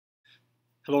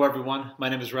Hello everyone, my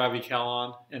name is Ravi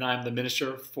Kahlon and I'm the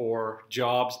Minister for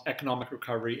Jobs, Economic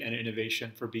Recovery and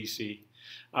Innovation for BC.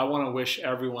 I want to wish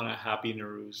everyone a happy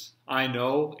Nowruz. I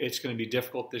know it's going to be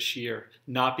difficult this year,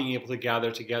 not being able to gather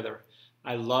together.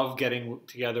 I love getting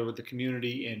together with the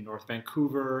community in North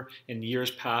Vancouver, in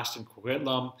years past in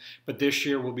Coquitlam, but this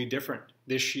year will be different.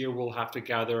 This year we'll have to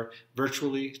gather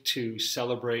virtually to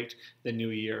celebrate the new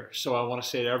year. So I want to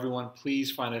say to everyone, please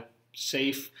find a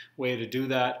safe way to do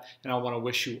that. And I want to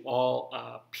wish you all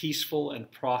a peaceful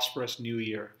and prosperous new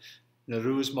year.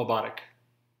 Nowruz Mubarak.